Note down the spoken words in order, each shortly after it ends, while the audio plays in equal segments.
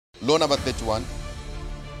Law number 31.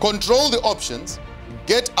 Control the options.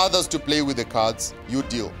 Get others to play with the cards. You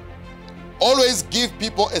deal. Always give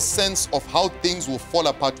people a sense of how things will fall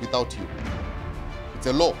apart without you. It's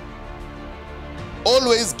a law.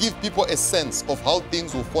 Always give people a sense of how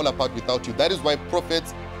things will fall apart without you. That is why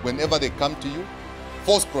prophets, whenever they come to you,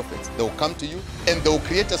 false prophets, they will come to you and they will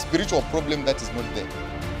create a spiritual problem that is not there.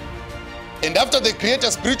 And after they create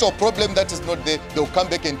a spiritual problem that is not there, they'll come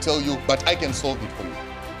back and tell you, but I can solve it for you.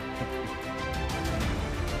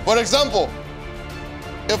 For example,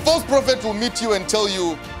 a false prophet will meet you and tell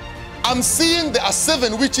you, I'm seeing there are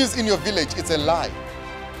 7 witches in your village. It's a lie.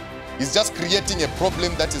 He's just creating a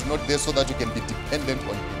problem that is not there so that you can be dependent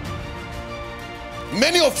on him.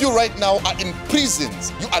 Many of you right now are in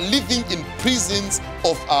prisons. You are living in prisons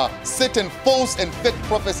of certain false and fake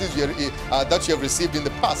prophecies that you have received in the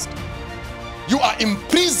past. You are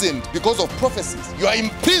imprisoned because of prophecies. You are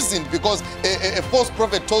imprisoned because a false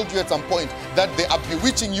prophet told you at some point that they are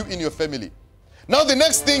bewitching you in your family. Now the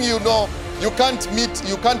next thing you know, you can't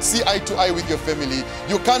see eye to eye with your family.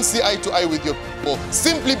 You can't see eye to eye with your people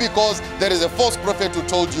simply because there is a false prophet who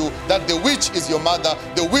told you that the witch is your mother,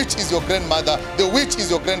 the witch is your grandmother, the witch is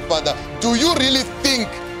your grandfather. Do you really think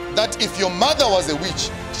that if your mother was a witch,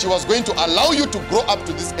 she was going to allow you to grow up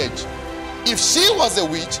to this age? If she was a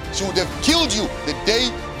witch, she would have killed you the day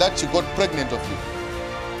that she got pregnant of you.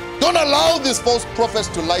 Don't allow these false prophets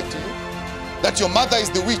to lie to you. That your mother is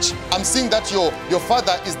the witch. I'm seeing that your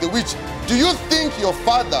father is the witch. Do you think your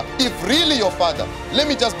father, if really your father, let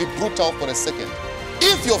me just be brutal for a second.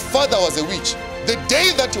 If your father was a witch, the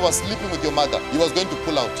day that he was sleeping with your mother, he was going to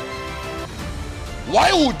pull out.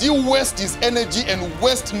 Why would he waste his energy and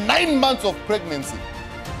waste 9 months of pregnancy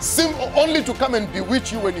only to come and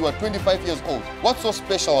bewitch you when you are 25 years old? What's so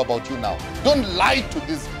special about you now? Don't lie to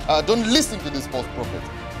this, don't listen to these false prophets.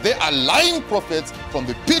 They are lying prophets from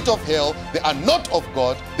the pit of hell. They are not of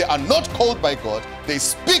God. They are not called by God. They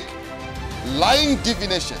speak lying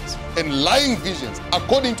divinations and lying visions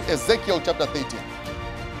according to Ezekiel chapter 13.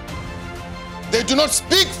 They do not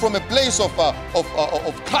speak from a place of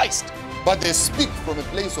Christ, but they speak from a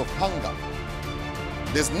place of hunger.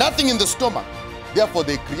 There's nothing in the stomach. Therefore,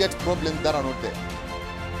 they create problems that are not there.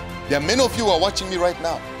 There are many of you who are watching me right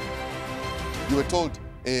now. You were told,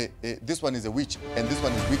 this one is a witch and this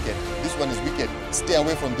one is wicked. This one is wicked. Stay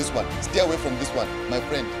away from this one. Stay away from this one. My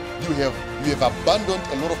friend, you have abandoned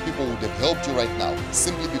a lot of people who would have helped you right now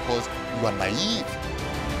simply because you are naive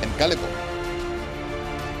and gullible.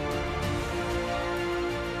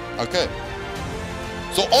 Okay.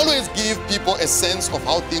 So always give people a sense of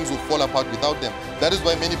how things will fall apart without them. That is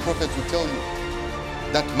why many prophets will tell you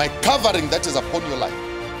that my covering that is upon your life,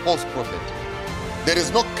 false prophet. There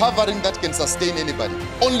is no covering that can sustain anybody.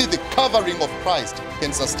 Only the covering of Christ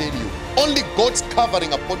can sustain you. Only God's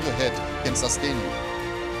covering upon your head can sustain you.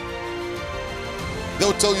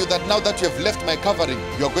 They'll tell you that now that you have left my covering,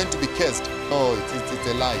 you are going to be cursed. Oh, it's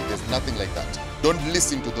a lie. There's nothing like that. Don't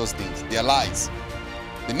listen to those things. They are lies.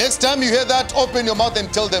 The next time you hear that, open your mouth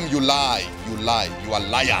and tell them you lie. You lie. You are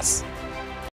liars.